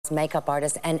makeup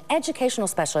artist, and educational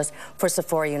specialist for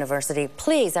Sephora University.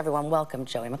 Please, everyone, welcome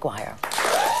Joey McGuire.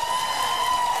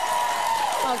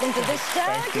 Welcome to the show.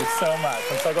 Thank you so much.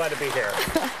 I'm so glad to be here.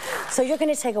 So you're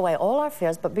going to take away all our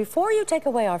fears, but before you take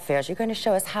away our fears, you're going to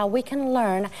show us how we can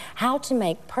learn how to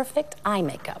make perfect eye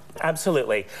makeup.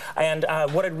 Absolutely. And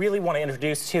what I'd really want to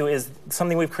introduce to is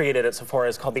something we've created at Sephora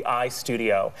is called the Eye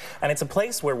Studio. And it's a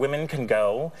place where women can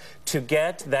go to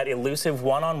get that elusive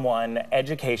one-on-one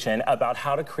education about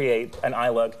how to create an eye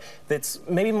look that's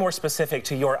maybe more specific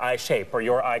to your eye shape or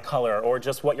your eye color or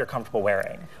just what you're comfortable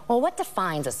wearing. Well, what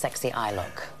defines a sexy eye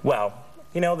look? Well,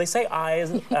 you know, they say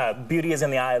beauty is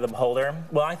in the eye of the beholder.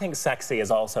 Well, I think sexy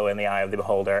is also in the eye of the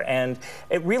beholder. And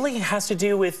it really has to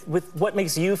do with what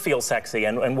makes you feel sexy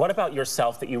and what about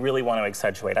yourself that you really want to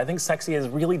accentuate. I think sexy is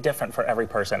really different for every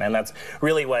person. And that's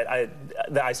really what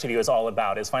the Eye Studio is all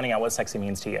about, is finding out what sexy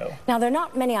means to you. Now, there are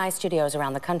not many eye studios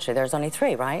around the country. There's only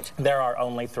 3, right? There are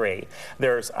only 3.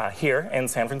 There's here in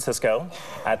San Francisco,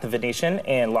 at the Venetian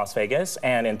in Las Vegas,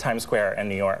 and in Times Square in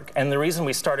New York. And the reason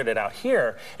we started it out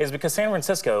here is because San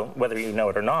Francisco, whether you know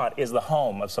it or not, is the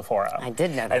home of Sephora. I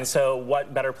did know that. And so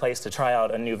what better place to try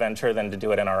out a new venture than to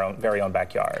do it in our very own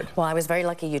backyard? Well, I was very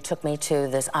lucky you took me to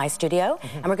this eye studio,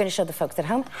 and we're going to show the folks at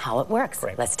home how it works.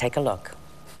 Great. Let's take a look.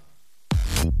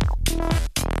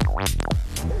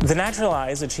 The natural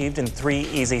eye is achieved in 3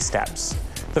 easy steps.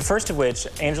 The first of which,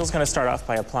 Angel's going to start off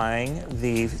by applying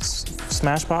the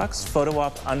Smashbox Photo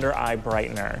Op Under Eye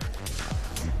Brightener.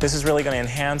 This is really going to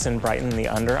enhance and brighten the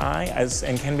under eye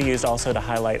and can be used also to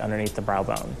highlight underneath the brow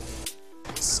bone.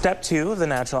 Step 2 of the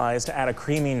natural eye is to add a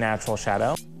creamy natural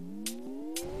shadow.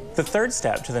 The third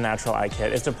step to the natural eye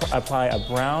kit is to apply a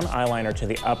brown eyeliner to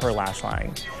the upper lash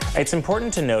line. It's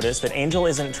important to notice that Angel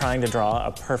isn't trying to draw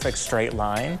a perfect straight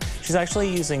line. She's actually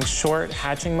using short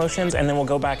hatching motions, and then we'll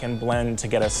go back and blend to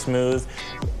get a smooth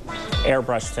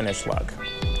airbrush finish look.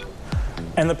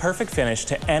 And the perfect finish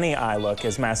to any eye look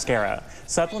is mascara.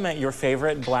 Supplement your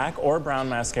favorite black or brown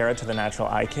mascara to the natural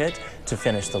eye kit to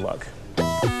finish the look.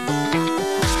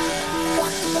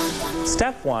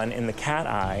 Step 1 in the cat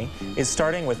eye is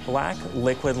starting with black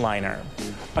liquid liner.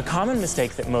 A common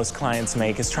mistake that most clients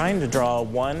make is trying to draw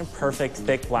one perfect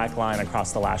thick black line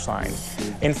across the lash line.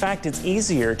 In fact, it's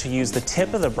easier to use the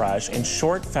tip of the brush in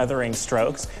short feathering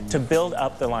strokes to build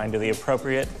up the line to the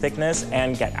appropriate thickness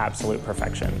and get absolute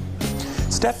perfection.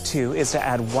 Step 2 is to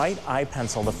add white eye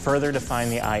pencil to further define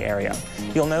the eye area.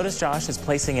 You'll notice Josh is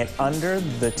placing it under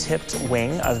the tipped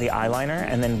wing of the eyeliner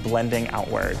and then blending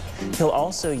outward. He'll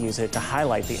also use it to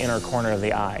highlight the inner corner of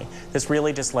the eye. This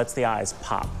really just lets the eyes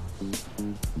pop.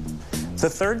 The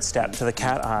third step to the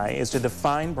cat eye is to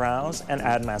define brows and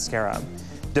add mascara.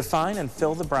 Define and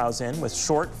fill the brows in with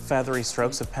short, feathery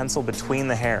strokes of pencil between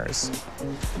the hairs.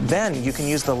 Then you can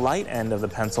use the light end of the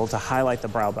pencil to highlight the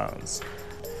brow bones.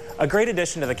 A great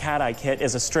addition to the cat eye kit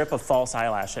is a strip of false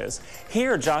eyelashes.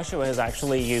 Here, Joshua has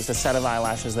actually used a set of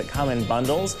eyelashes that come in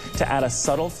bundles to add a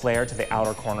subtle flare to the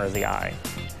outer corner of the eye.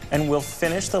 And we'll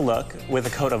finish the look with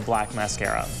a coat of black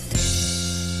mascara.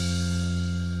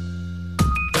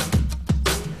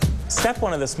 Step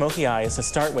 1 of the smoky eye is to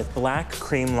start with black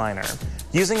cream liner.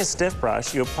 Using a stiff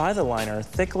brush, you apply the liner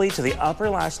thickly to the upper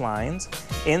lash lines,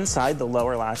 inside the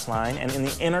lower lash line, and in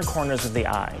the inner corners of the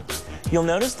eye. You'll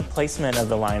notice the placement of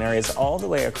the liner is all the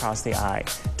way across the eye.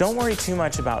 Don't worry too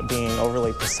much about being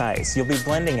overly precise. You'll be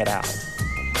blending it out.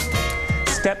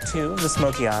 Step 2 of the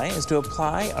smoky eye is to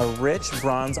apply a rich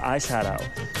bronze eyeshadow.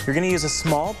 You're going to use a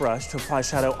small brush to apply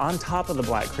shadow on top of the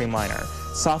black cream liner,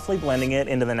 softly blending it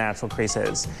into the natural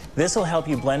creases. This will help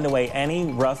you blend away any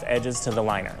rough edges to the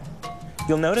liner.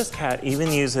 You'll notice Kat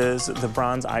even uses the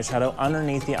bronze eyeshadow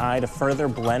underneath the eye to further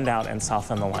blend out and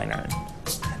soften the liner.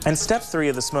 And step 3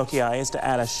 of the smoky eye is to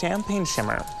add a champagne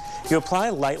shimmer. You apply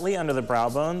lightly under the brow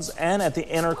bones and at the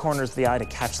inner corners of the eye to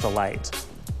catch the light.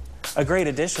 A great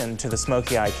addition to the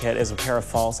smoky eye kit is a pair of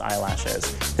false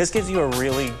eyelashes. This gives you a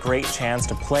really great chance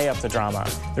to play up the drama.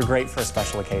 They're great for a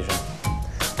special occasion.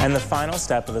 And the final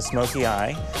step of the smoky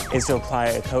eye is to apply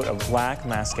a coat of black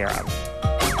mascara.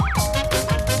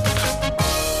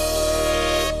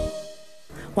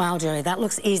 Wow, Jerry, that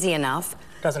looks easy enough.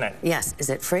 Doesn't it? Yes. Is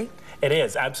it free? It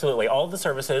is, absolutely. All of the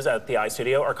services at the Eye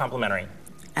Studio are complimentary.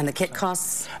 And the kit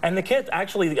costs? And the kit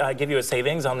actually give you a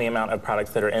savings on the amount of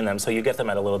products that are in them, so you get them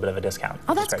at a little bit of a discount.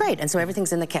 Oh, that's great. And so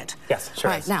everything's in the kit? Yes, sure.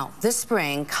 All right, now, this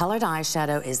spring, colored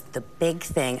eyeshadow is the big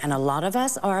thing, and a lot of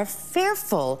us are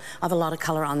fearful of a lot of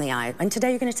color on the eye. And today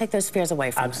you're going to take those fears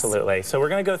away from us. Absolutely. So we're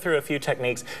going to go through a few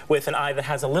techniques with an eye that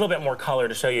has a little bit more color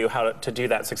to show you how to do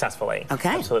that successfully. Okay.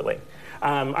 Absolutely.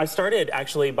 I started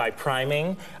actually by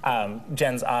priming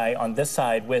Jen's eye on this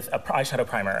side with an eyeshadow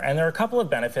primer, and there are a couple of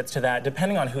benefits to that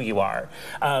depending on who you are.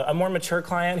 A more mature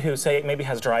client who, say, maybe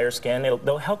has drier skin,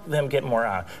 they'll help them get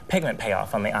more pigment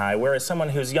payoff on the eye, whereas someone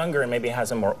who's younger and maybe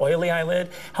has a more oily eyelid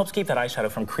helps keep that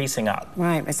eyeshadow from creasing up.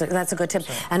 Right, so that's a good tip.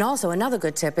 And also another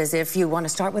good tip is if you want to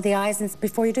start with the eyes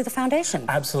before you do the foundation.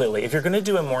 Absolutely. If you're going to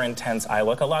do a more intense eye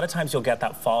look, a lot of times you'll get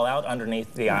that fallout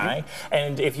underneath the eye,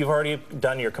 and if you've already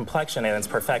done your complexion and it's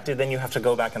perfected, then you have to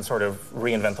go back and sort of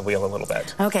reinvent the wheel a little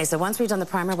bit. Okay, so once we've done the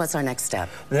primer, what's our next step?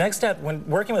 The next step, when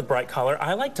working with bright color,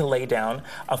 I like to lay down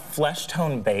a flesh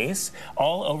tone base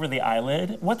all over the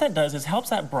eyelid. What that does is helps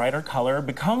that brighter color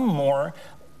become more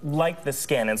like the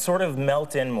skin and sort of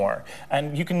melt in more.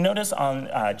 And you can notice on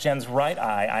Jen's right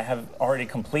eye, I have already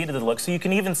completed the look, so you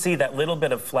can even see that little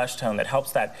bit of flesh tone that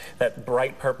helps that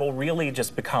bright purple really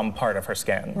just become part of her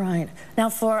skin. Right.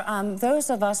 Now for those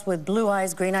of us with blue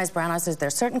eyes, green eyes, brown eyes, is there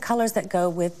certain colors that go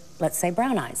with, let's say,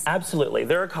 brown eyes? Absolutely.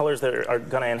 There are colors that are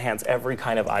going to enhance every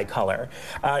kind of eye color.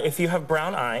 If you have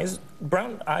brown eyes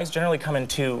generally come in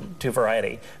two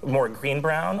variety. More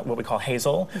green-brown, what we call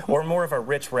hazel, or more of a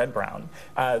rich red-brown.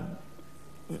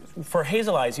 For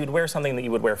hazel eyes, you'd wear something that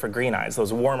you would wear for green eyes,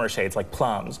 those warmer shades like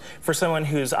plums. For someone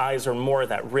whose eyes are more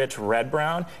that rich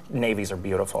red-brown, navies are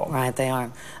beautiful. Right, they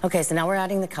are. Okay, so now we're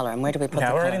adding the color, and where do we put the color?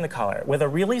 Now we're adding the color. With a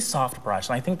really soft brush,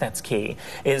 and I think that's key,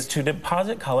 is to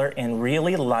deposit color in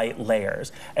really light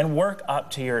layers and work up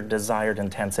to your desired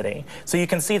intensity. So you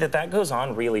can see that that goes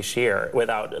on really sheer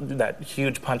without that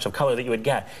huge punch of color that you would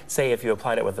get, say, if you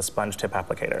applied it with a sponge tip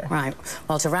applicator. Right.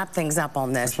 Well, to wrap things up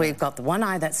on this, we've got the one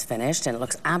eye that's finished, and it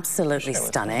looks absolutely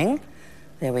stunning.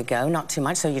 There we go, not too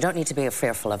much, so you don't need to be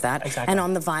fearful of that. Exactly. And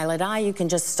on the violet eye, you can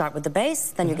just start with the base,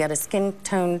 then you get a skin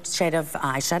tone shade of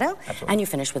eyeshadow, and you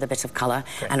finish with a bit of color.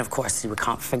 Great. And of course, you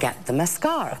can't forget the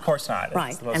mascara. Of course not.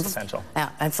 Right. It's the most essential.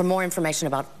 And for more information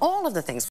about all of the things